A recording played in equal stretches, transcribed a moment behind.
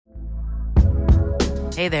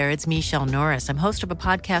Hey there, it's Michelle Norris. I'm host of a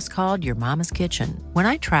podcast called Your Mama's Kitchen. When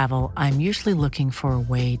I travel, I'm usually looking for a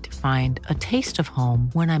way to find a taste of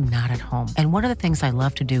home when I'm not at home. And one of the things I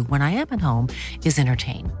love to do when I am at home is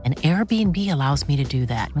entertain. And Airbnb allows me to do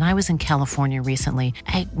that. When I was in California recently,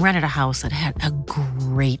 I rented a house that had a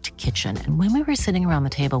great kitchen. And when we were sitting around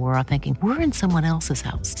the table, we were all thinking, we're in someone else's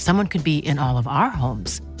house. Someone could be in all of our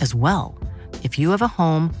homes as well. If you have a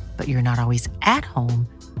home, but you're not always at home,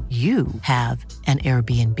 you have an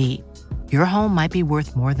Airbnb. Your home might be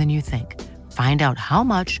worth more than you think. Find out how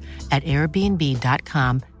much at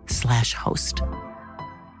airbnb.com/host.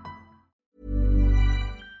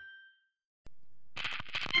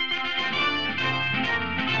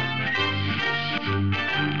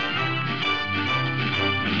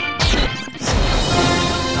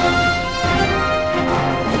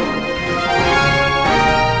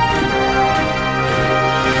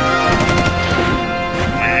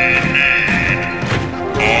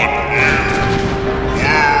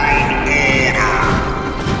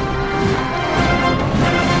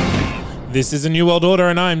 This is A New World Order,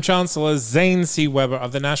 and I'm Chancellor Zane C. Weber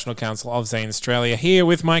of the National Council of Zane Australia, here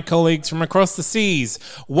with my colleagues from across the seas.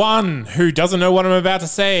 One who doesn't know what I'm about to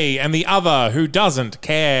say, and the other who doesn't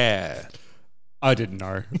care. I didn't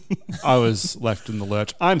know. I was left in the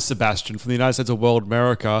lurch. I'm Sebastian from the United States of World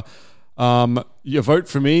America. Your vote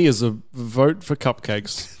for me is a vote for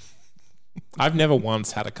cupcakes. I've never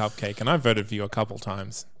once had a cupcake, and I've voted for you a couple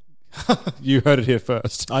times. You heard it here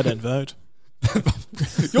first. I don't vote.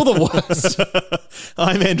 You're the worst.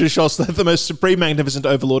 I'm Andrew Shosler, the most supreme, magnificent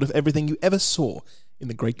overlord of everything you ever saw in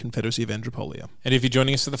the Great Confederacy of Andropolia. And if you're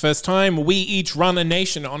joining us for the first time, we each run a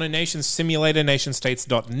nation on a nation simulator,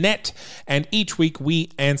 nationstates.net, and each week we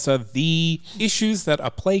answer the issues that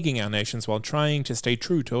are plaguing our nations while trying to stay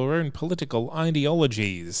true to our own political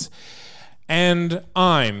ideologies. And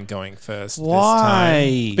I'm going first this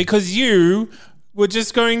time. Because you were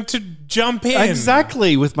just going to jump in.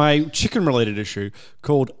 Exactly, with my chicken-related issue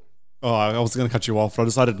called... Oh, I was going to cut you off, but I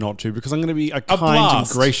decided not to because I'm going to be a kind and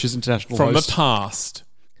gracious international from host. the past.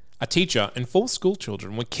 A teacher and 4 school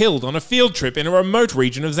children were killed on a field trip in a remote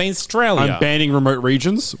region of Australia. I'm banning remote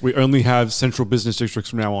regions. We only have central business districts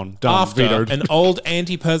from now on. Done. After Vetoed. an old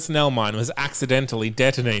anti-personnel mine was accidentally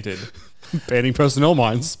detonated. Banning personnel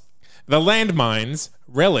mines. The landmines,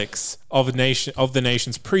 relics of the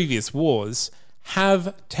nation's previous wars,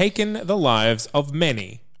 have taken the lives of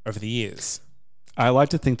many over the years. I like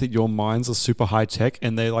to think that your mines are super high tech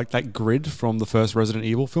and they're like that grid from the first Resident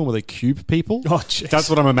Evil film where they cube people. Oh, jeez. That's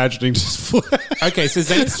what I'm imagining. Okay, so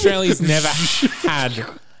Zane Australia's never had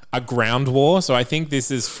a ground war, so I think this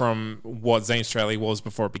is from what Zane Australia was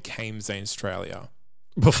before it became Zane Australia.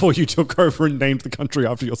 Before you took over and named the country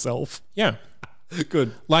after yourself. Yeah.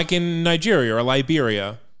 Good. Like in Nigeria or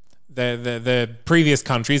Liberia, the previous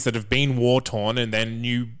countries that have been war-torn and then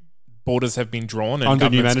new borders have been drawn and under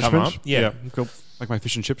new governments management. come up. Yeah. Cool. Like my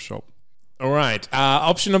fish and chip shop. All right.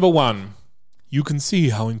 Option number 1. You can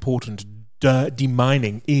see how important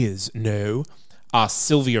demining is, no? Asked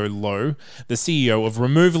Silvio Lowe, the CEO of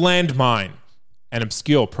Remove Landmine, an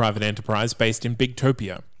obscure private enterprise based in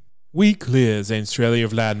Bigtopia. We clear Zane Australia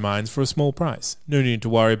of landmines for a small price. No need to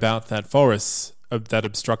worry about that forests that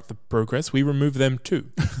obstruct the progress. We remove them too.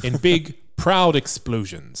 In big, proud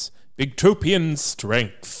explosions. Bigtopian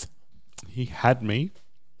strength. He had me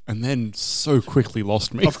and then so quickly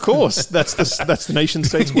lost me. Of course, that's the nation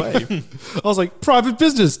state's way. I was like, private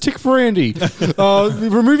business, tick for Andy.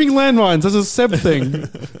 Removing landmines, that's a SEB thing.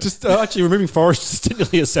 Just actually removing forests is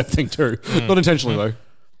technically a SEB thing too. Not intentionally though.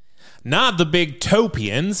 Not the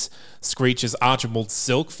Bigtopians, screeches Archibald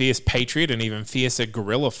Silk, fierce patriot and even fiercer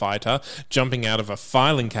guerrilla fighter, jumping out of a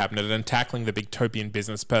filing cabinet and tackling the Bigtopian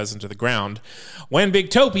business person to the ground. When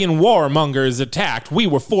Bigtopian warmongers attacked, we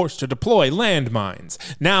were forced to deploy landmines.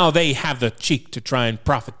 Now they have the cheek to try and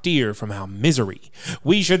profiteer from our misery.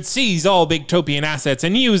 We should seize all Bigtopian assets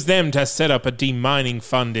and use them to set up a demining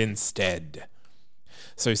fund instead.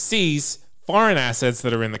 So seize foreign assets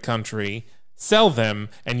that are in the country, sell them,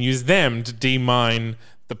 and use them to demine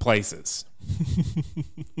the places.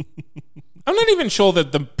 I'm not even sure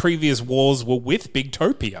that the previous wars were with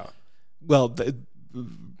Bigtopia. Well,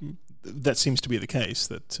 that seems to be the case,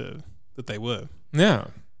 that they were. Yeah,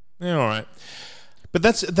 all right. But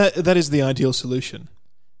that is the ideal solution,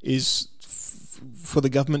 is for the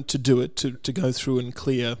government to do it, to go through and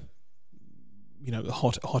clear,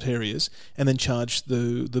 hot areas, and then charge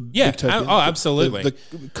the Bigtopian, absolutely, the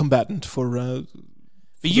combatant for.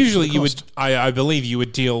 But usually, you would, I believe, you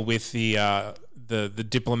would deal with the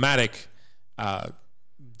diplomatic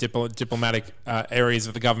diplomatic areas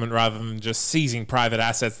of the government rather than just seizing private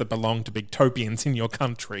assets that belong to bigtopians in your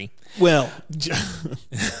country. Well,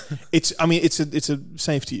 it's a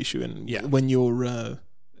safety issue, and when you're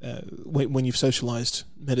when you've socialized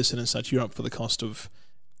medicine and such, you're up for the cost of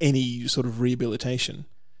any sort of rehabilitation.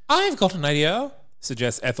 I've got an idea,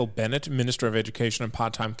 suggests Ethel Bennett, Minister of Education and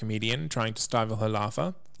part-time comedian, trying to stifle her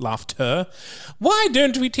laughter. Why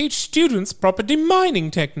don't we teach students proper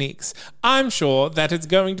demining techniques? I'm sure that it's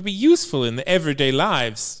going to be useful in their everyday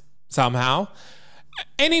lives, somehow.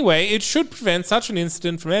 Anyway, it should prevent such an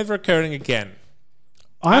incident from ever occurring again.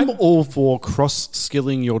 I'm all for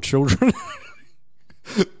cross-skilling your children.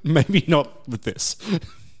 Maybe not with this.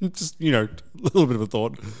 Just, a little bit of a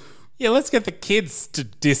thought. Yeah, let's get the kids to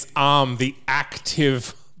disarm the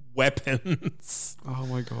active weapons. Oh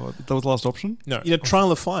my god. That was the last option? No.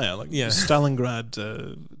 Trial of fire, like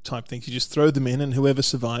Stalingrad type things. You just throw them in and whoever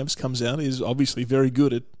survives comes out is obviously very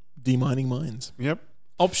good at demining mines. Yep.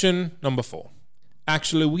 Option number 4.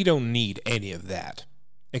 Actually, we don't need any of that,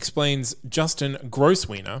 explains Justin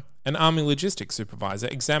Grosswiener, an Army Logistics Supervisor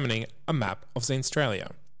examining a map of Australia.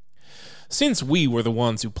 Since we were the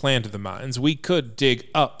ones who planted the mines, we could dig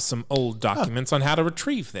up some old documents on how to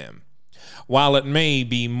retrieve them. While it may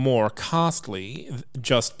be more costly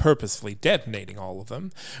just purposefully detonating all of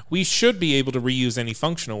them, we should be able to reuse any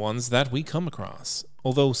functional ones that we come across.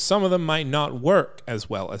 Although some of them might not work as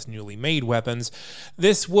well as newly made weapons,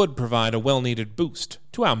 this would provide a well-needed boost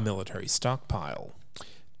to our military stockpile.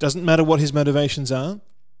 Doesn't matter what his motivations are.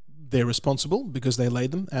 They're responsible because they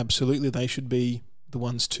laid them. Absolutely, they should be the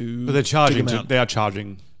ones to. But they're charging. dig them out. They are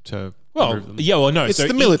charging to. Well, remove them. yeah, well, no. It's so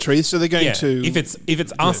the military, so they're going to. If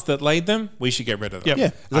it's us that laid them, we should get rid of them. Yep. Yeah.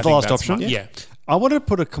 Is that the last option? Yeah. I want to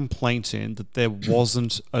put a complaint in that there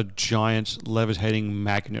wasn't a giant levitating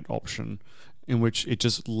magnet option in which it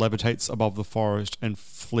just levitates above the forest and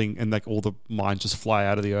like all the mines just fly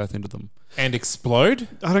out of the earth into them. And explode?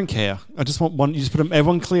 I don't care. I just want one. You just put them.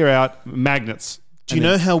 Everyone clear out magnets. Do you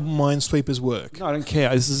know how minesweepers work? No, I don't care.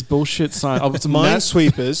 This is bullshit science.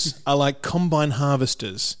 Minesweepers are like combine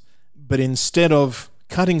harvesters, but instead of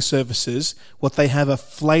cutting surfaces, what they have are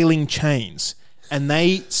flailing chains, and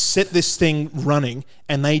they set this thing running,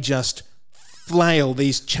 and they just flail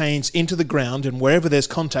these chains into the ground, and wherever there's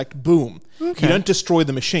contact, boom. Okay. You don't destroy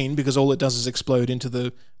the machine because all it does is explode into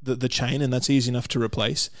the chain, and that's easy enough to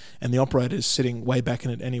replace. And the operator is sitting way back in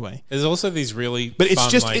it anyway. There's also these really but it's fun,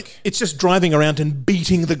 just it's just driving around and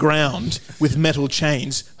beating the ground with metal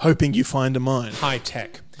chains, hoping you find a mine. high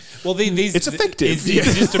tech. Well, these it's effective.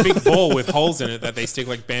 It's just a big ball with holes in it that they stick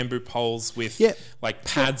like bamboo poles with like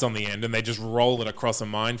pads on the end, and they just roll it across a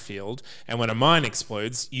minefield. And when a mine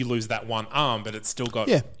explodes, you lose that one arm, but it's still got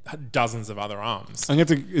dozens of other arms.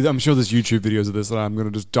 I'm sure there's YouTube videos of this that I'm going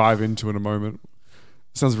to just dive into in a moment.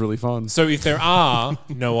 Sounds really fun. So if there are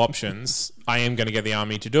no options, I am going to get the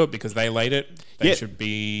army to do it because they laid it. They should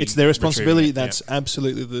be. It's their responsibility. That's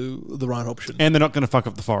absolutely the right option. And they're not going to fuck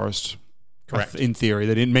up the forest. Correct. In theory.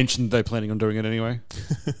 They didn't mention they're planning on doing it anyway.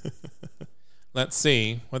 Let's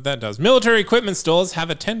see what that does. Military equipment stores have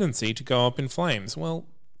a tendency to go up in flames. Well,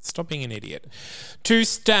 stop being an idiot. 2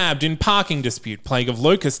 stabbed in parking dispute. Plague of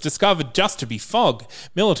locusts discovered just to be fog.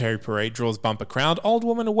 Military parade draws bumper crowd. Old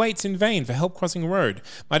woman awaits in vain for help crossing road.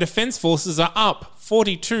 My defense forces are up.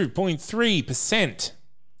 42.3%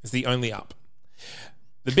 is the only up.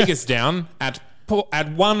 The biggest down at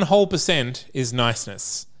 1% is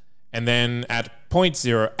niceness. And then at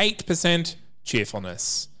 0.08%,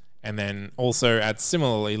 cheerfulness. And then also at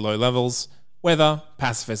similarly low levels, weather,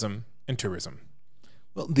 pacifism, and tourism.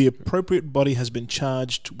 Well, the appropriate body has been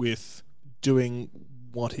charged with doing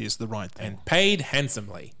what is the right thing. And paid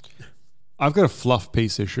handsomely. I've got a fluff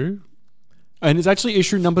piece issue. And it's actually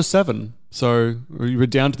issue number 7. So we're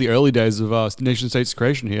down to the early days of nation state's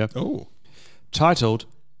creation here. Oh. Titled,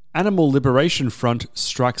 Animal Liberation Front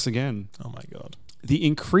Strikes Again. Oh my God. The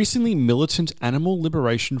increasingly militant Animal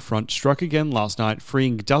Liberation Front struck again last night,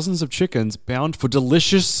 freeing dozens of chickens bound for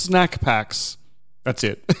delicious snack packs. That's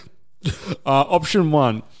it. Option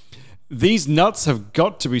 1. These nuts have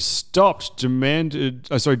got to be stopped,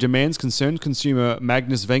 demands concerned consumer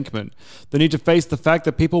Magnus Venkman. They need to face the fact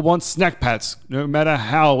that people want snack packs, no matter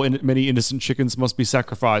how many innocent chickens must be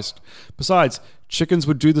sacrificed. Besides, chickens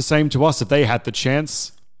would do the same to us if they had the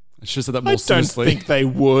chance. I should have said that more seriously. I don't think they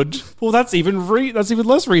would. Well, that's even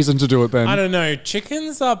less reason to do it, Ben. I don't know.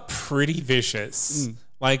 Chickens are pretty vicious.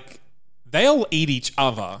 Like, they'll eat each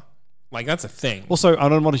other. Like, that's a thing. Also,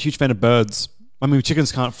 I'm not a huge fan of birds. I mean,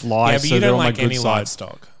 chickens can't fly, yeah, but so you they're don't on like my good any side.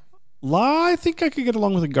 livestock. I think I could get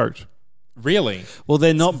along with a goat. Really? Well,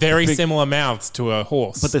 they're not Very big, similar mouths to a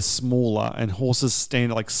horse. but they're smaller, and horses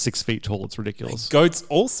stand at like 6 feet tall. It's ridiculous. Goats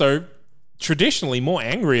also traditionally more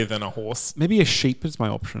angrier than a horse. Maybe a sheep is my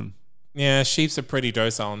option. Yeah, sheeps are pretty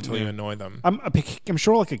docile until you annoy them. I'm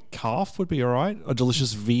sure like a calf would be all right. A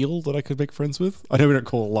delicious veal that I could make friends with. I know we don't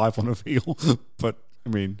call a live one a veal, but I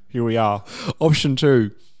mean, here we are. Option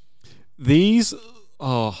 2. These,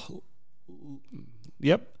 liberationists.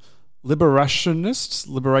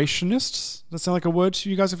 Does that sound like a word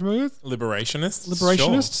you guys are familiar with? Liberationists?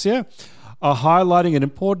 Liberationists, yeah. Are highlighting an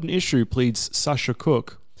important issue, pleads Sasha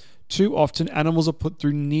Cook. Too often, animals are put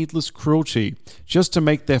through needless cruelty just to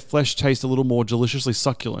make their flesh taste a little more deliciously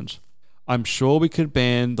succulent. I'm sure we could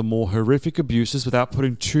ban the more horrific abuses without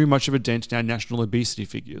putting too much of a dent in our national obesity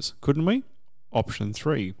figures, couldn't we? Option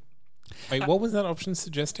 3. Wait, what was that option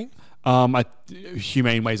suggesting?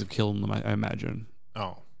 Humane ways of killing them, I imagine.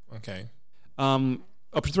 Oh, okay. Option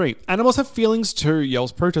 3. Animals have feelings too,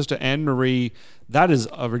 yells protester Anne Marie. That is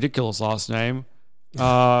a ridiculous last name.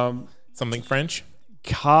 Something French?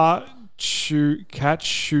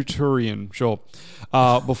 Cachuturian, sure.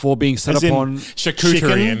 Before being set As upon...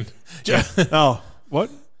 Charcuterian. Oh, What?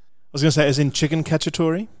 I was going to say, as in chicken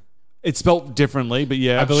cachituri? It's spelt differently, but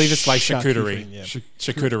yeah. I believe it's like Charcuterie, charcuterie. yeah.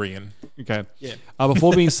 Charcuterian. Okay. Yeah.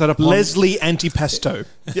 Before being set upon... Leslie Antipasto.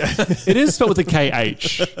 It is spelled with a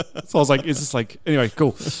KH. So I was like, is this like... Anyway,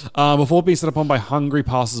 cool. Before being set upon by hungry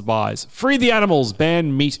passers-by. Free the animals.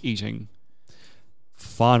 Ban meat eating.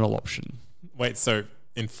 Final option. Wait, so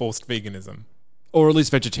enforced veganism? Or at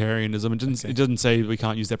least vegetarianism. It doesn't say we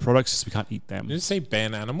can't use their products, just we can't eat them. Did it say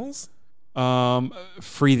ban animals?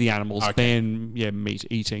 Free the animals. Okay. Ban meat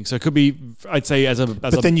eating. So it could be, I'd say,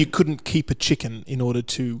 But then you couldn't keep a chicken in order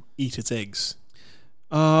to eat its eggs.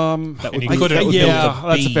 That would I be good.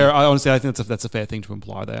 that's a fair. I honestly, I think that's a fair thing to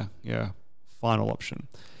imply there. Yeah. Final option.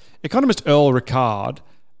 Economist Earl Ricard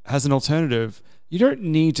has an alternative. You don't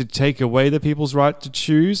need to take away the people's right to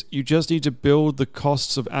choose. You just need to build the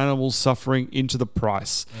costs of animals suffering into the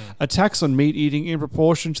price. A tax on meat eating in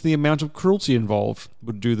proportion to the amount of cruelty involved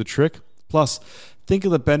would do the trick. Plus, think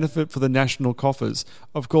of the benefit for the national coffers.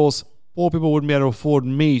 Of course, poor people wouldn't be able to afford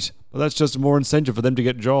meat, but that's just more incentive for them to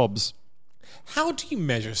get jobs. How do you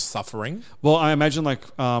measure suffering? Well, I imagine like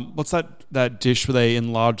what's that dish where they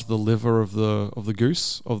enlarge the liver of the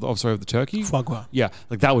goose of the turkey? Foie gras. Yeah,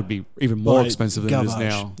 like that would be even more Like expensive than it is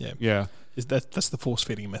gavage. now. Yeah. That's the force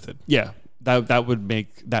feeding method. Yeah. That would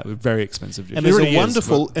make that very expensive dish. And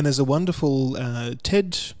there's a wonderful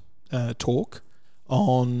TED talk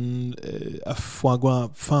on a foie gras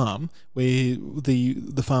farm where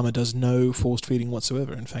the farmer does no forced feeding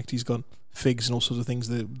whatsoever. In fact, he's got figs and all sorts of things.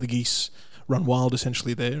 The geese run wild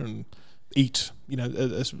essentially there and eat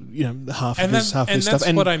half of his stuff. And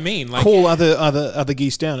that's what I mean. Like, call other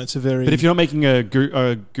geese down. It's a very. But if you're not making a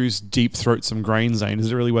goose deep throat some grain, Zane,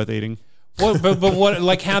 is it really worth eating? well, but what?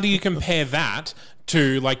 Like, how do you compare that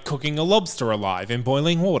to like cooking a lobster alive in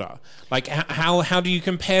boiling water? Like, how do you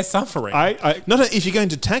compare suffering? If you're going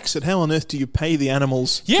to tax it, how on earth do you pay the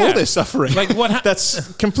animals for their suffering? Like what?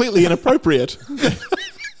 That's completely inappropriate.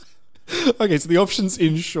 Okay, so the options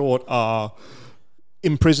in short are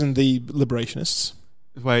imprison the liberationists.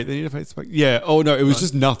 wait, they need to pay. Yeah. Oh no, it was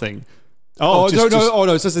just nothing. Oh,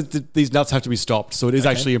 no! It says that these nuts have to be stopped, so it is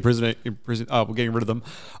actually imprison. We're getting rid of them.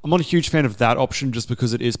 I'm not a huge fan of that option, just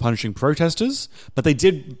because it is punishing protesters. But they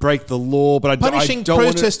did break the law. But punishing I don't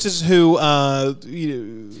protesters who are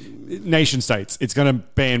nation states. It's going to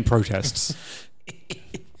ban protests.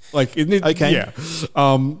 Like, isn't it? Okay. Yeah.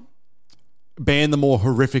 Ban the more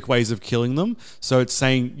horrific ways of killing them. So it's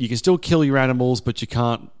saying you can still kill your animals, but you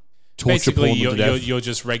can't torture Basically, porn them to death. you're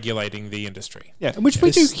just regulating the industry. Yeah, which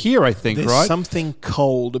we do here, I think, there's right? something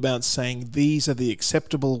cold about saying these are the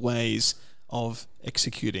acceptable ways of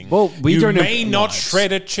executing. Well, we You don't may not lives.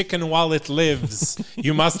 shred a chicken while it lives.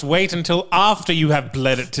 You must wait until after you have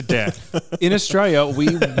bled it to death. In Australia, we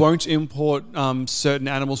won't import certain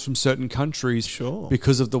animals from certain countries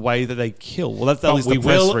because of the way that they kill. Well, that's at But least we the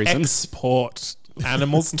press will reason. export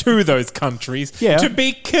animals to those countries Yeah. to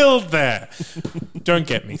be killed there. Don't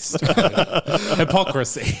get me started.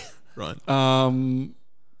 Hypocrisy. Right.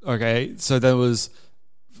 Okay, so there was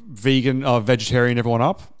vegetarian, everyone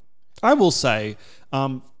up. I will say, my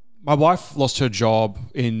wife lost her job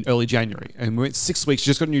in early January, and we went 6 weeks. She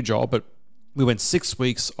just got a new job, but we went 6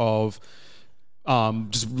 weeks of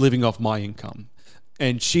just living off my income.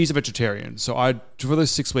 And she's a vegetarian, so I, for those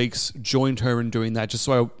 6 weeks, joined her in doing that, just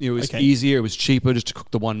so it was easier, it was cheaper just to cook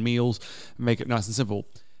the one meals, and make it nice and simple.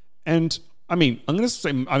 And I mean, I'm going to say,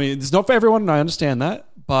 it's not for everyone, and I understand that,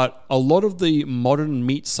 but a lot of the modern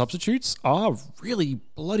meat substitutes are really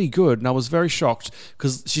bloody good. And I was very shocked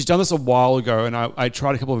because she's done this a while ago, and I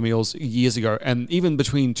tried a couple of meals years ago, and even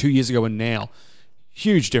between 2 years ago and now,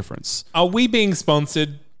 huge difference. Are we being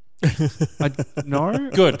sponsored?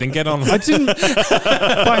 No? Good, then get on. I didn't.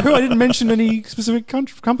 By who? I didn't mention any specific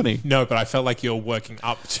company. No, but I felt like you're working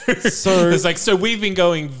up to. So- it's like, so we've been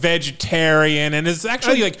going vegetarian, and it's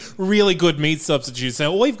actually like really good meat substitutes.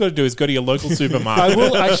 So all you've got to do is go to your local supermarket. I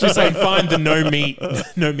will actually say, and find the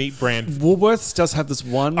no meat brand. Woolworths does have this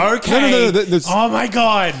one. Okay. No, there's- oh my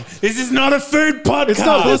god, this is not a food podcast. It's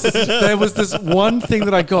not this. There was this one thing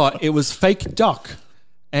that I got. It was fake duck.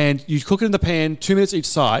 And you cook it in the pan, 2 minutes each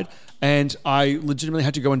side. And I legitimately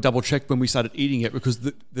had to go and double check when we started eating it because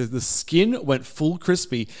the skin went full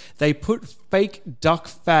crispy. They put fake duck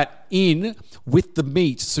fat in with the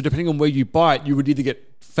meat. So depending on where you buy it, you would either get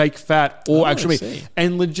fake fat or actual meat. see.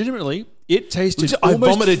 And legitimately, it tasted I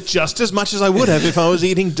almost... vomited just as much as I would have if I was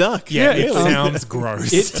eating duck. Yeah, it sounds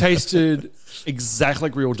gross. It tasted exactly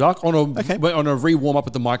like real duck. On a re-warm up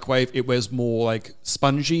at the microwave, it was more like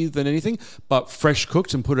spongy than anything, but fresh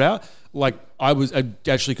cooked and put it out. Like I was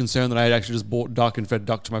actually concerned that I had actually just bought duck and fed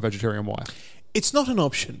duck to my vegetarian wife. It's not an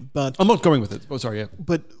option, but I'm not going with it. Oh, sorry, yeah.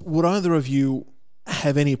 But would either of you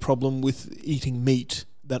have any problem with eating meat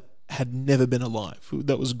that had never been alive,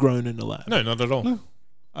 that was grown in a lab? No, not at all. No.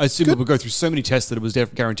 I assume it would go through so many tests that it was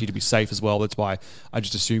guaranteed to be safe as well. That's why I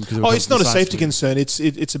just assumed. It's not a safety concern.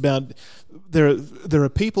 It's about there are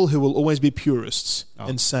people who will always be purists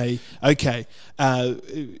and say, okay,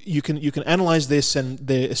 you can analyze this and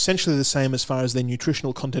they're essentially the same as far as their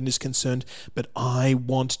nutritional content is concerned, but I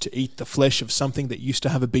want to eat the flesh of something that used to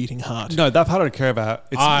have a beating heart. No, that part I don't care about.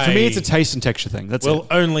 For me, it's a taste and texture thing. That's will it.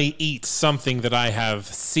 only eat something that I have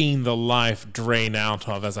seen the life drain out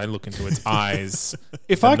of as I look into its eyes.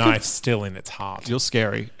 If the I knife's still in its heart. You're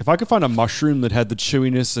scary. If I could find a mushroom that had the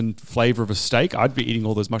chewiness and flavor of a steak, I'd be eating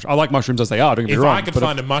all those mushrooms. I like mushrooms as they are, don't get me If wrong. I could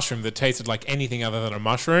find a mushroom that tasted like anything other than a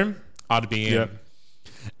mushroom, I'd be in. Yeah.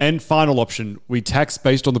 And final option, we tax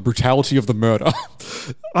based on the brutality of the murder.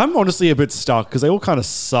 I'm honestly a bit stuck because they all kind of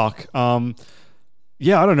suck.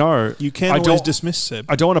 Yeah, I don't know. You can't always dismiss Seb.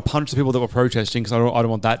 I don't want to punch the people that were protesting because I don't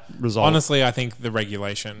want that result. Honestly, I think the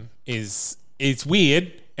regulation it's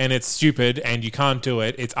weird and it's stupid and you can't do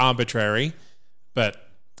it. It's arbitrary, but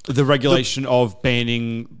the regulation of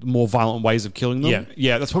banning more violent ways of killing them.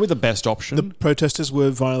 Yeah, that's probably the best option. The protesters were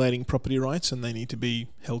violating property rights and they need to be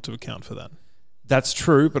held to account for that. That's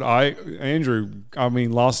true, but last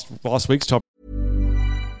week's topic.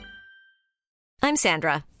 I'm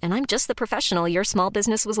Sandra, and I'm just the professional your small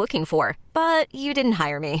business was looking for. But you didn't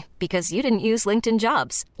hire me because you didn't use LinkedIn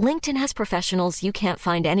Jobs. LinkedIn has professionals you can't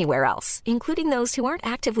find anywhere else, including those who aren't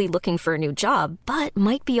actively looking for a new job, but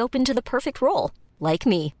might be open to the perfect role, like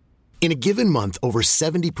me. In a given month, over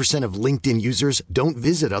 70% of LinkedIn users don't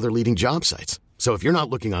visit other leading job sites. So if you're not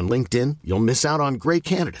looking on LinkedIn, you'll miss out on great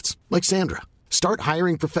candidates like Sandra. Start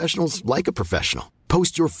hiring professionals like a professional.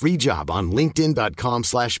 Post your free job on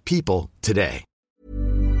linkedin.com/people today.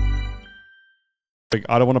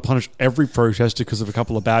 I don't want to punish every protester because of a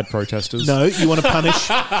couple of bad protesters. No, you want to punish...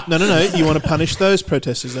 No. You want to punish those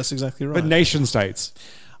protesters. That's exactly right. But nation states.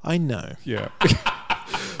 I know. Yeah.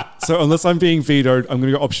 So unless I'm being vetoed, I'm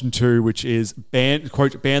going to go option 2, which is ban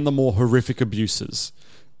the more horrific abuses.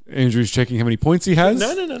 Andrew's checking how many points he has.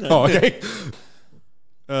 No. Oh, okay.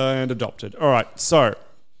 And adopted. All right. So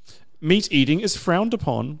meat eating is frowned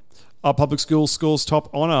upon. Our public school scores top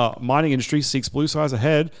honor. Mining industry seeks blue skies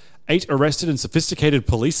ahead. 8 arrested in sophisticated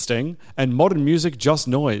police sting. And modern music, just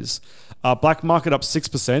noise. Black market up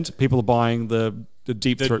 6%. People are buying the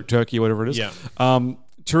deep throat turkey or whatever it is. Yeah.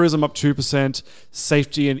 Tourism up 2%.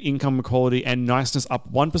 Safety and income equality and niceness up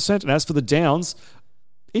 1%. And as for the downs,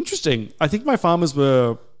 interesting. I think my farmers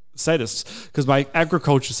were sadists because my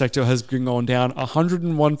agriculture sector has been going down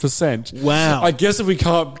 101%. Wow. I guess if we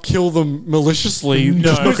can't kill them maliciously,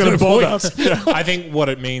 No, it's not going to bother. I think what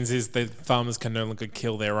it means is that farmers can no longer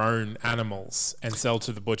kill their own animals and sell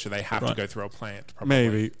to the butcher. They have to go through a plant. Probably.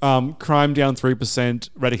 Maybe. Crime down 3%,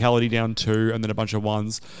 radicality down 2%, and then a bunch of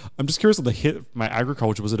 1s. I'm just curious on the hit of my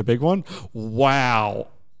agriculture. Was it a big one? Wow.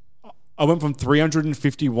 I went from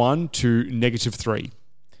 351 to -3.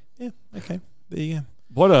 Yeah, okay. There you go.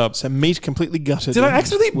 So meat completely gutted. Did I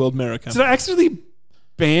accidentally World America? Did I accidentally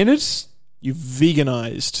ban it? You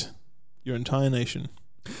veganized your entire nation.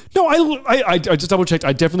 No, I just double checked.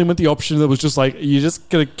 I definitely went the option that was just like you're just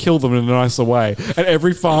gonna kill them in a nicer way, and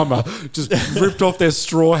every farmer just ripped off their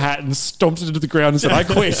straw hat and stomped it into the ground and said, "I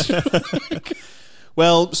quit."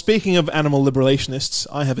 Well, speaking of animal liberationists,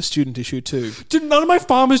 I have a student issue too. Did none of my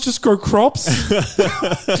farmers just grow crops?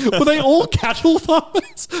 Were they all cattle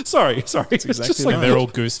farmers? Sorry. It's exactly just like right. They're all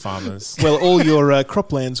goose farmers. Well, all your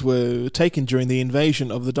croplands were taken during the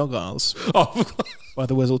invasion of the Dog Isles Oh, by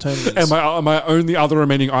the Wesseltonians. and my only other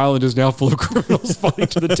remaining island is now full of criminals fighting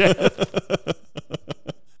to the death.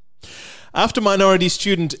 After minority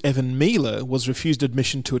student Evan Mealer was refused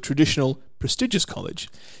admission to a traditional, prestigious college,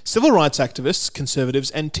 civil rights activists,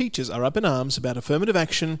 conservatives, and teachers are up in arms about affirmative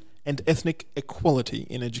action and ethnic equality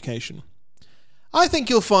in education. I think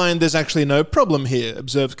you'll find there's actually no problem here,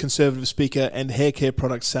 observed conservative speaker and hair care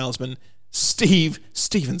product salesman Steve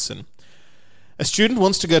Stevenson. A student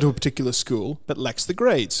wants to go to a particular school but lacks the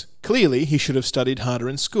grades. Clearly, he should have studied harder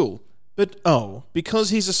in school. But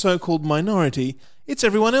because he's a so-called minority, it's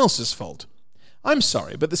everyone else's fault. I'm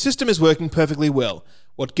sorry, but the system is working perfectly well.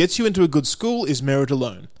 What gets you into a good school is merit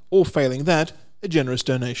alone, or failing that, a generous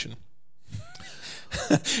donation.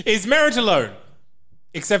 Is merit alone,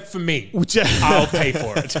 except for me. I'll pay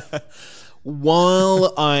for it.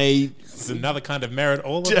 While I It's another kind of merit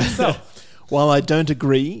all of itself. While I don't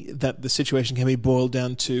agree that the situation can be boiled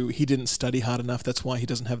down to he didn't study hard enough, that's why he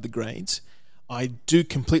doesn't have the grades, I do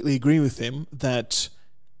completely agree with him that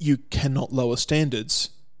you cannot lower standards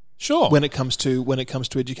Sure. when it comes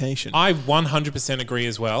to education. I 100% agree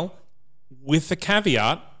as well. With the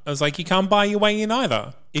caveat, I was like, you can't buy your way in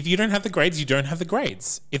either. If you don't have the grades, you don't have the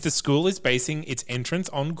grades. If the school is basing its entrance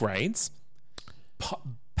on grades,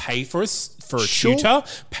 pay for a Sure. tutor,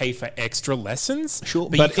 pay for extra lessons. Sure,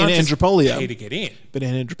 but but you can't in just Andropolia- pay to get in. But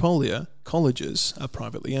in Andropolia, colleges are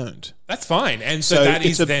privately owned. That's fine. And so, So that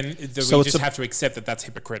it's is a- then, so we it's just a- have to accept that that's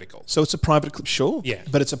hypocritical. So it's a private club, sure. Yeah.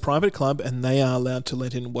 But it's a private club and they are allowed to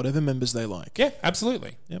let in whatever members they like. Yeah,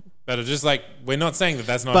 absolutely. Yep. But it's just like, we're not saying that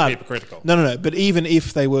that's not But hypocritical. No. But even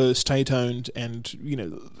if they were state-owned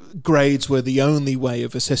and, grades were the only way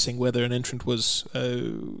of assessing whether an entrant was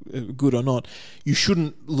good or not, you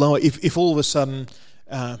shouldn't lower... If all of a sudden...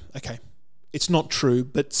 okay, it's not true,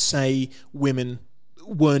 but say women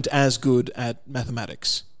weren't as good at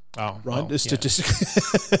mathematics, Oh, right? well, yeah.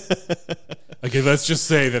 Statistically... Okay, let's just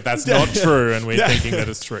say that that's not true and we're thinking that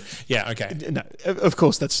it's true. Yeah, okay. No, of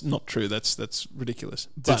course that's not true. That's ridiculous.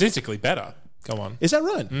 But Statistically better. Go on. is that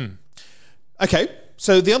right? Okay,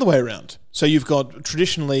 so the other way around. So you've got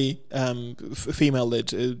traditionally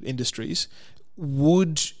female-led industries.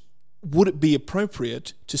 Would it be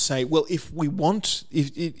appropriate to say, well, if we want,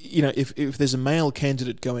 if there's a male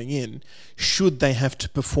candidate going in, should they have to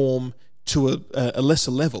perform to a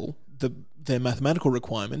lesser level their mathematical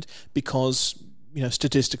requirement because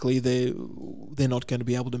statistically they're not going to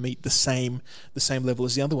be able to meet the same level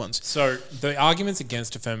as the other ones? So the arguments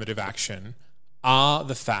against affirmative action are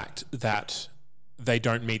the fact that they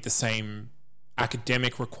don't meet the same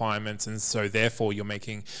academic requirements, and so therefore you're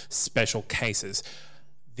making special cases.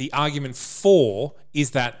 The argument for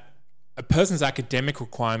is that a person's academic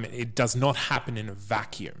requirement, it does not happen in a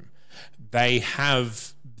vacuum. They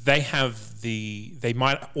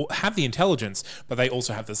might have the intelligence, but they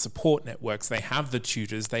also have the support networks. They have the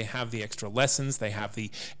tutors. They have the extra lessons. They have the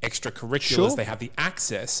extracurriculars. Sure. They have the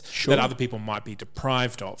access Sure. that other people might be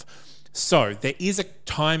deprived of. So there is a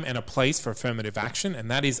time and a place for affirmative action,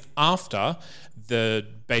 and that is after the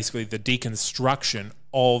deconstruction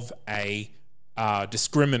of a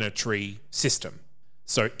discriminatory system.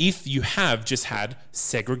 So if you have just had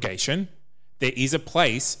segregation, there is a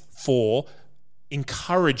place for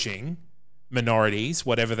encouraging minorities,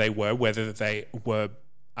 whatever they were, whether they were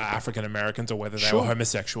African Americans or whether they were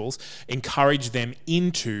homosexuals, encourage them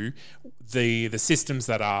into the systems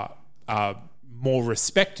that are more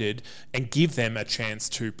respected and give them a chance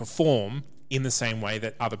to perform in the same way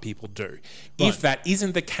that other people do. Right. If that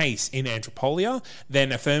isn't the case in Andropolia,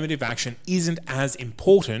 then affirmative action isn't as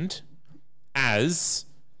important as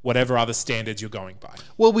whatever other standards you're going by.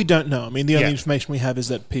 Well, we don't know. I mean, the only information we have is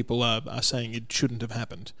that people are saying it shouldn't have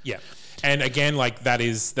happened. Yeah. And again, like that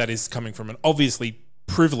is coming from an obviously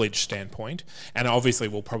privileged standpoint, and obviously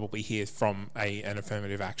we'll probably hear from an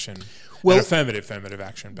affirmative action, an affirmative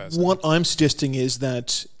action person. What I'm suggesting is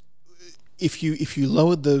that if you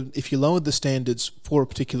lowered the standards for a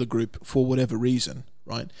particular group for whatever reason,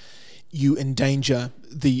 right, you endanger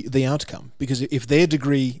the outcome, because if their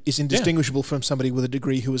degree is indistinguishable from somebody with a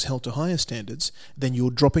degree who is held to higher standards, then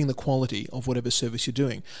you're dropping the quality of whatever service you're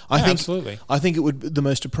doing. Absolutely. I think it would the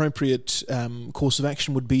most appropriate course of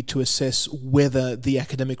action would be to assess whether the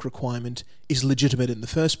academic requirement is legitimate in the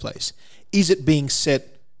first place. Is it being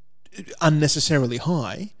set unnecessarily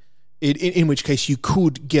high? In which case you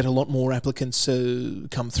could get a lot more applicants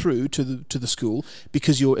come through to the school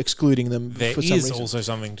because you're excluding them There for some is reason. also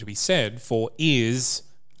something to be said for is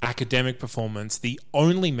academic performance the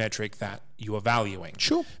only metric that you are valuing.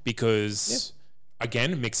 Sure. Because,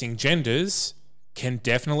 again, mixing genders can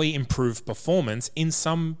definitely improve performance in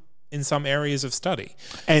some areas of study.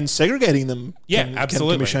 And segregating them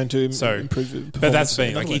absolutely. can be shown to improve performance. But that's the thing.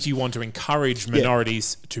 in Like, other ways. if you want to encourage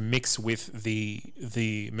minorities to mix with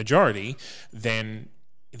the majority, then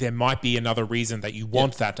there might be another reason that you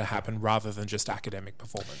want that to happen rather than just academic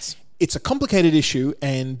performance. It's a complicated issue,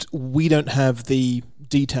 and we don't have the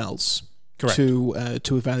details to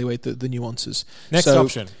evaluate the nuances. Next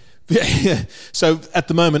option. So at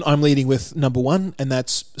the moment, I'm leading with number one, and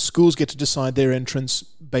that's schools get to decide their entrance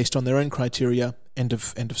based on their own criteria. End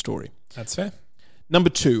of story. That's fair. Number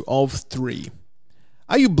two of three.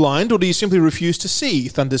 Are you blind, or do you simply refuse to see?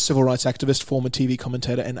 Thunders civil rights activist, former TV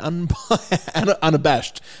commentator, and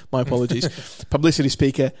unabashed, my apologies, publicity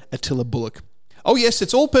speaker Attila Bullock. Oh yes,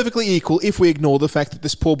 it's all perfectly equal if we ignore the fact that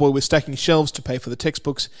this poor boy was stacking shelves to pay for the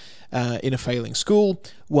textbooks in a failing school,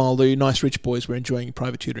 while the nice rich boys were enjoying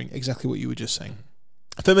private tutoring. Exactly what you were just saying.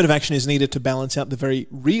 Affirmative action is needed to balance out the very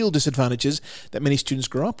real disadvantages that many students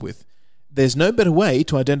grow up with. There's no better way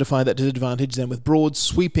to identify that disadvantage than with broad,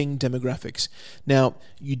 sweeping demographics. Now,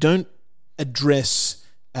 you don't address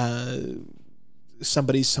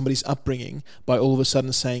somebody's upbringing by all of a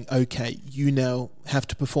sudden saying, okay, you now have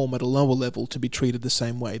to perform at a lower level to be treated the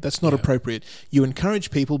same way. That's not appropriate. You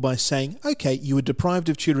encourage people by saying, okay, you were deprived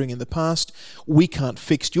of tutoring in the past. We can't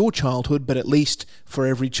fix your childhood, but at least for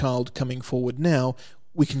every child coming forward now,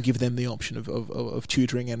 we can give them the option of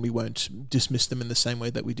tutoring, and we won't dismiss them in the same way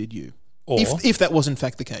that we did you. Or if that was in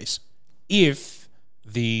fact the case. If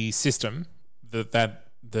the system that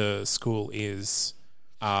the school is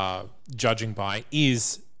judging by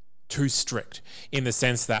is too strict, in the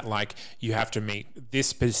sense that, like, you have to meet this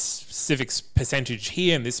specific percentage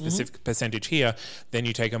here and this specific percentage here, then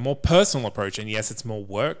you take a more personal approach. And yes, it's more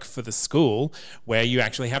work for the school, where you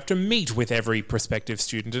actually have to meet with every prospective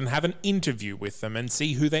student and have an interview with them and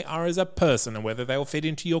see who they are as a person and whether they'll fit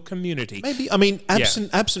into your community. Maybe, I mean,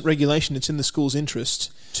 absent regulation, it's in the school's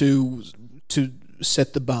interest to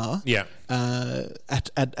set the bar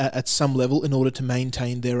at some level in order to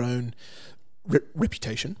maintain their own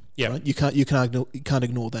reputation. Right? You can't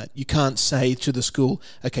ignore that. You can't say to the school,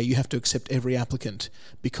 okay, you have to accept every applicant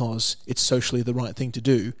because it's socially the right thing to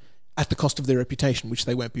do, at the cost of their reputation, which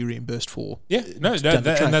they won't be reimbursed for. And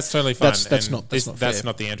that's totally fine. That's not fair. That's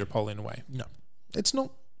not the Andrew Polin way. No, it's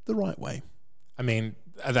not the right way. I mean,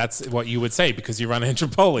 that's what you would say because you run Andrew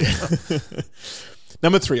Polin.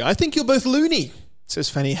 Number three, I think you're both loony,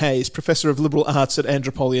 says Fanny Hayes, Professor of Liberal Arts at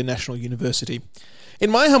Andropolia National University.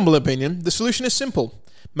 In my humble opinion, the solution is simple.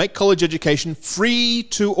 Make college education free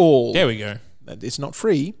to all. There we go. It's not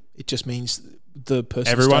free. It just means the person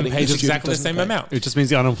everyone studying, pays the student exactly the doesn't same pay. amount. It just means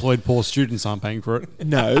the unemployed poor students aren't paying for it.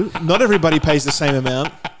 No, not everybody pays the same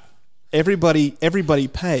amount. Everybody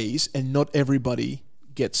pays, and not everybody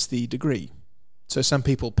gets the degree. So some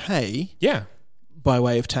people pay by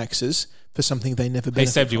way of taxes for something they never benefit Hey,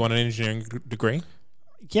 Seb, from. do you want an engineering degree?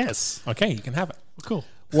 Yes. Okay, you can have it. Cool.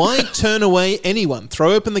 Why turn away anyone?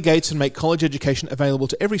 Throw open the gates and make college education available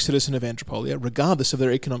to every citizen of Andropolia, regardless of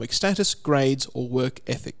their economic status, grades, or work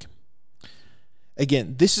ethic.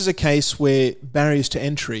 Again, this is a case where barriers to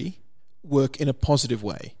entry work in a positive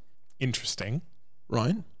way. Interesting.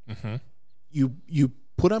 Right? Mm-hmm. You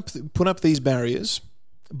put up these barriers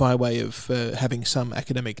by way of having some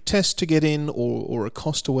academic test to get in, or a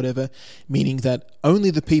cost or whatever, meaning that only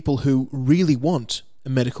the people who really want a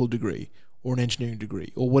medical degree or an engineering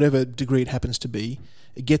degree or whatever degree it happens to be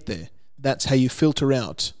get there. That's how you filter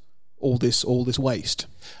out all this waste.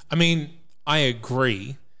 I mean, I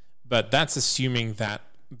agree, but that's assuming that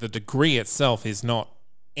the degree itself is not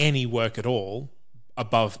any work at all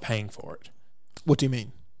above paying for it. What do you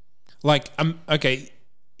mean? Like, okay,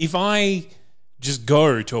 if I just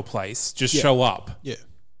go to a place, show up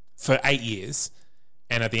for 8 years,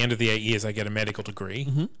 and at the end of the 8 years I get a medical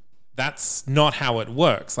degree, that's not how it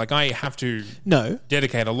works. Like, I have to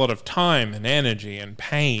dedicate a lot of time and energy and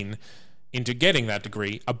pain into getting that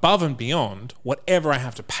degree above and beyond whatever I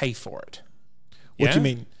have to pay for it. What do you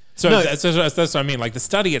mean? So that's what I mean. Like, the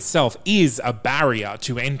study itself is a barrier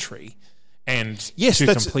to entry and to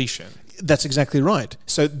completion. That's exactly right.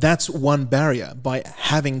 So that's one barrier, by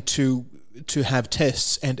having to have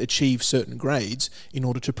tests and achieve certain grades in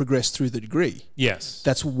order to progress through the degree. Yes.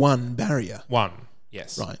 That's one barrier.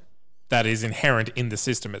 Yes. Right. That is inherent in the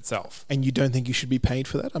system itself. And you don't think you should be paid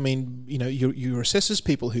for that? I mean, your assessors,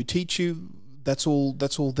 people who teach you that's all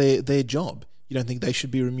their job. You don't think they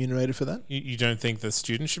should be remunerated for that? You don't think the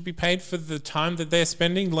students should be paid for the time that they're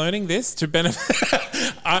spending learning this to benefit?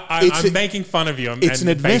 I'm making fun of you. It's an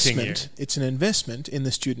investment. It's an investment in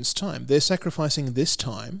the students' time. They're sacrificing this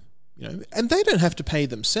time, and they don't have to pay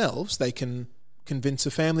themselves. They can convince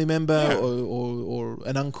a family member or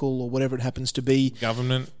an uncle or whatever it happens to be.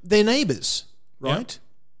 Government. They're neighbours, right?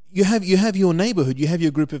 Yep. You have your neighbourhood. You have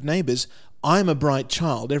your group of neighbours. I'm a bright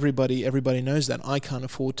child. Everybody knows that. I can't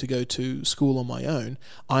afford to go to school on my own.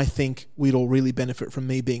 I think we'd all really benefit from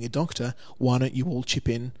me being a doctor. Why don't you all chip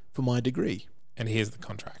in for my degree? And here's the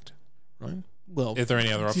contract. Right. Well, is there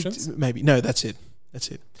any other options? Maybe. No, that's it.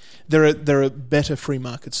 There are better free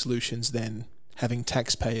market solutions than having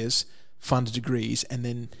taxpayers fund degrees and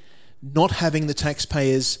then not having the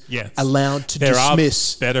taxpayers allowed to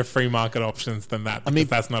dismiss. There are better free market options than that, because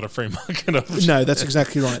that's not a free market option. No, that's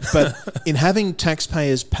exactly right. But in having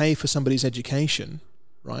taxpayers pay for somebody's education,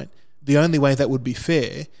 right, the only way that would be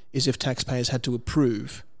fair is if taxpayers had to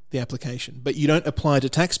approve the application. But you don't apply to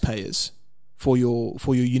taxpayers for your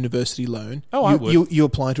university loan. Oh, I would. You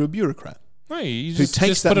apply to a bureaucrat. No, you who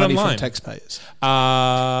takes that money online from taxpayers.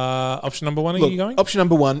 Option number one, are you going? Option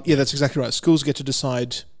number one, yeah, that's exactly right. Schools get to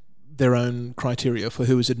decide their own criteria for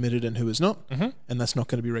who is admitted and who is not, and that's not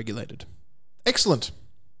going to be regulated. Excellent.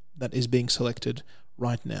 That is being selected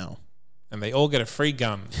right now. And they all get a free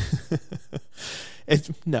gun.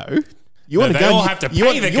 No. You want a gun, all have to pay the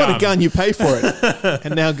gun. You want a gun, you pay for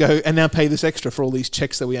it. and now pay this extra for all these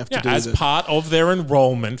checks that we have to do. As part of their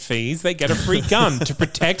enrollment fees, they get a free gun to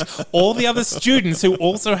protect all the other students who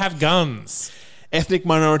also have guns. Ethnic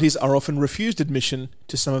minorities are often refused admission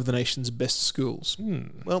to some of the nation's best schools.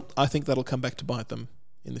 Well, I think that'll come back to bite them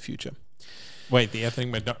in the future. Wait, the ethnic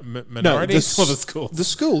minorities or the schools? The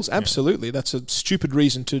schools, absolutely. Yeah. That's a stupid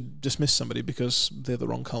reason to dismiss somebody because they're the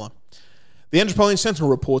wrong colour. The Anthropolian Sentinel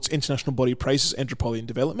reports international body praises Anthropolian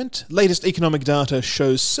development. Latest economic data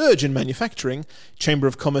shows surge in manufacturing. Chamber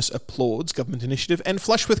of Commerce applauds government initiative. And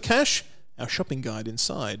flush with cash, our shopping guide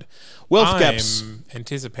inside. Wealth gaps. I'm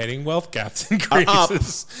anticipating wealth gaps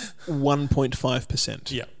increases. Up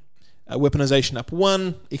 1.5%. Yeah. Weaponization up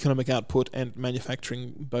 1%, economic output and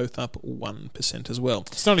manufacturing both up 1% as well.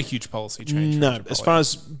 It's not a huge policy change. No. As far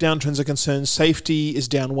as downtrends are concerned, safety is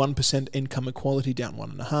down 1%, income equality down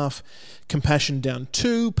 1.5%, compassion down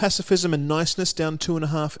 2%, pacifism and niceness down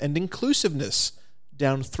 2.5%, and inclusiveness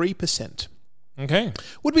down 3%. Okay.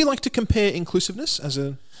 Would we like to compare inclusiveness as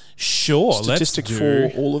a statistic let's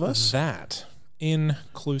for all of us? That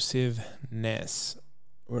inclusiveness.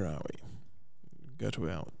 Where are we? Go to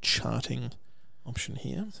our charting option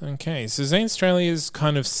here. Okay, so Zane Australia's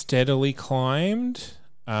kind of steadily climbed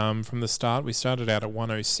from the start. We started out at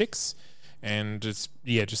 106, and it's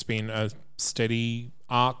just been a steady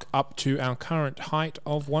arc up to our current height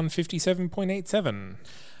of 157.87.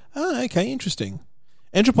 Ah, okay, interesting.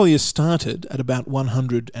 Anthropolia started at about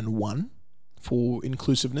 101 for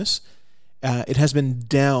inclusiveness. It has been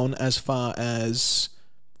down as far as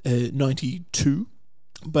 92.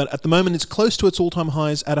 But at the moment, it's close to its all-time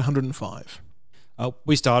highs at 105.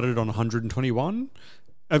 We started on 121.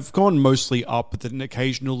 I've gone mostly up with an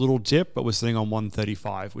occasional little dip, but we're sitting on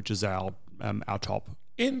 135, which is our top.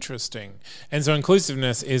 Interesting. And so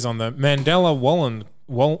inclusiveness is on the Mandela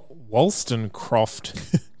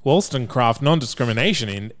Wollstonecraft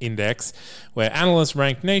Non-Discrimination Index, where analysts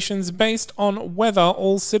ranked nations based on whether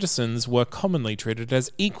all citizens were commonly treated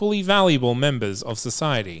as equally valuable members of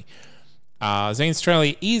society. Zane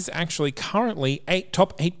Australia is actually currently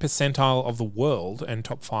top 8 percentile of the world and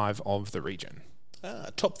top 5 of the region.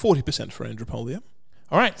 Top 40% for Andropolia.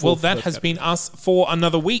 All right, well, that has been us for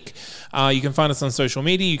another week. You can find us on social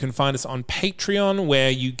media. You can find us on Patreon, where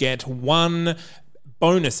you get one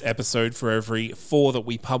bonus episode for every 4 that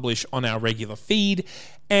we publish on our regular feed.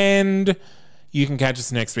 And you can catch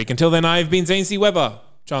us next week. Until then, I've been Zane C. Weber,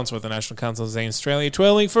 Chancellor of the National Council of Zane Australia,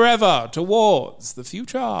 twirling forever towards the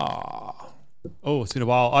future. Oh, it's been a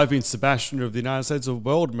while. I've been Sebastian of the United States of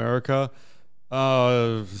World America.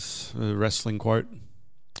 A wrestling quote.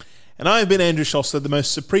 And I have been Andrew Schossler, the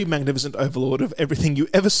most supreme, magnificent overlord of everything you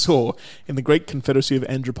ever saw in the great confederacy of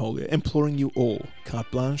Andropolia, imploring you all,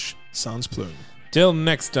 carte blanche, sans plume. Till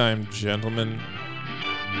next time, gentlemen.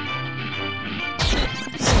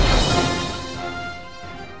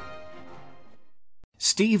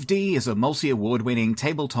 Steve D is a multi-award-winning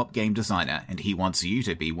tabletop game designer, and he wants you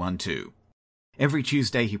to be one too. Every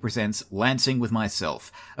Tuesday he presents Lancing with Myself,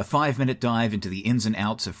 a 5-minute dive into the ins and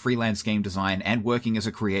outs of freelance game design and working as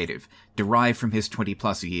a creative, derived from his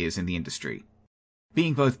 20-plus years in the industry.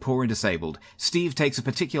 Being both poor and disabled, Steve takes a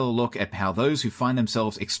particular look at how those who find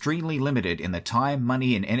themselves extremely limited in the time,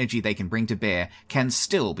 money, and energy they can bring to bear can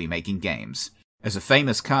still be making games. As a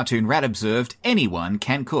famous cartoon rat observed, anyone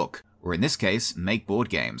can cook, or in this case, make board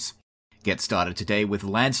games. Get started today with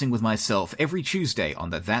Lancing with Myself every Tuesday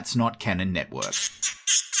on the That's Not Canon network.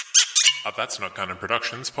 A That's Not Canon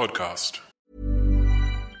Productions podcast.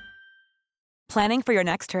 Planning for your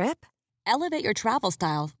next trip? Elevate your travel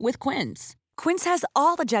style with Quince. Quince has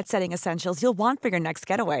all the jet-setting essentials you'll want for your next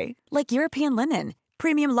getaway, like European linen,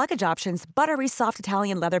 premium luggage options, buttery soft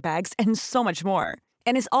Italian leather bags, and so much more.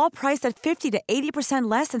 And is all priced at 50 to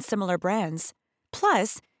 80% less than similar brands.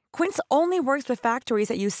 Plus, Quince only works with factories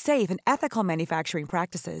that use safe and ethical manufacturing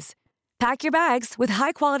practices. Pack your bags with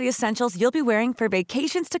high-quality essentials you'll be wearing for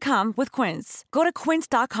vacations to come with Quince. Go to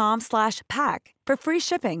quince.com/pack for free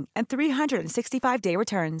shipping and 365-day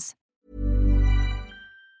returns.